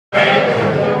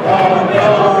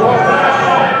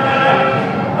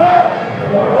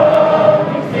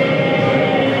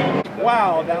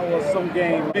Wow, that was some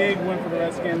game. Big win for the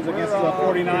Redskins against the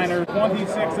 49ers.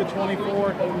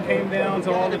 26-24. Came down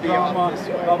to all the drama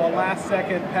of a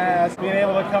last-second pass. Being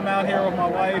able to come out here with my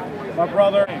wife, my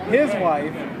brother, his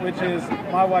wife, which is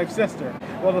my wife's sister.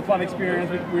 Well, a fun experience.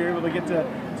 We were able to get to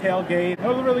tailgate. It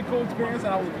was a really cool experience,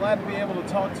 and I was glad to be able to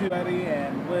talk to Eddie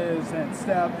and Liz and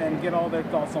Steph and get all their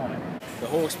thoughts on it. The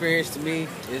whole experience to me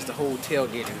is the whole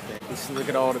tailgating thing. Just look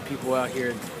at all the people out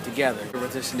here together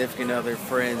with their significant other,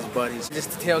 friends, buddies.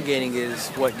 Just the tailgating is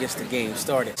what gets the game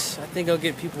started. I think it'll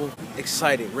get people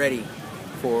excited, ready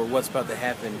for what's about to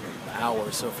happen an hour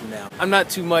or so from now. I'm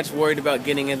not too much worried about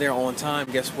getting in there on time.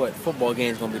 Guess what? Football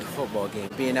game's gonna be the football game.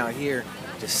 Being out here,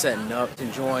 just setting up,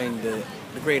 enjoying the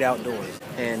great outdoors,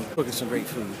 and cooking some great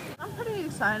food. I'm pretty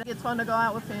excited. It's fun to go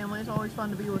out with family. It's always fun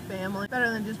to be with family. Better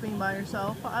than just being by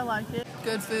yourself. I like it.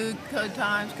 Good food, good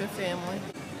times, good family.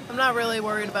 I'm not really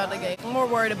worried about the game. I'm more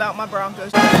worried about my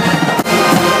Broncos.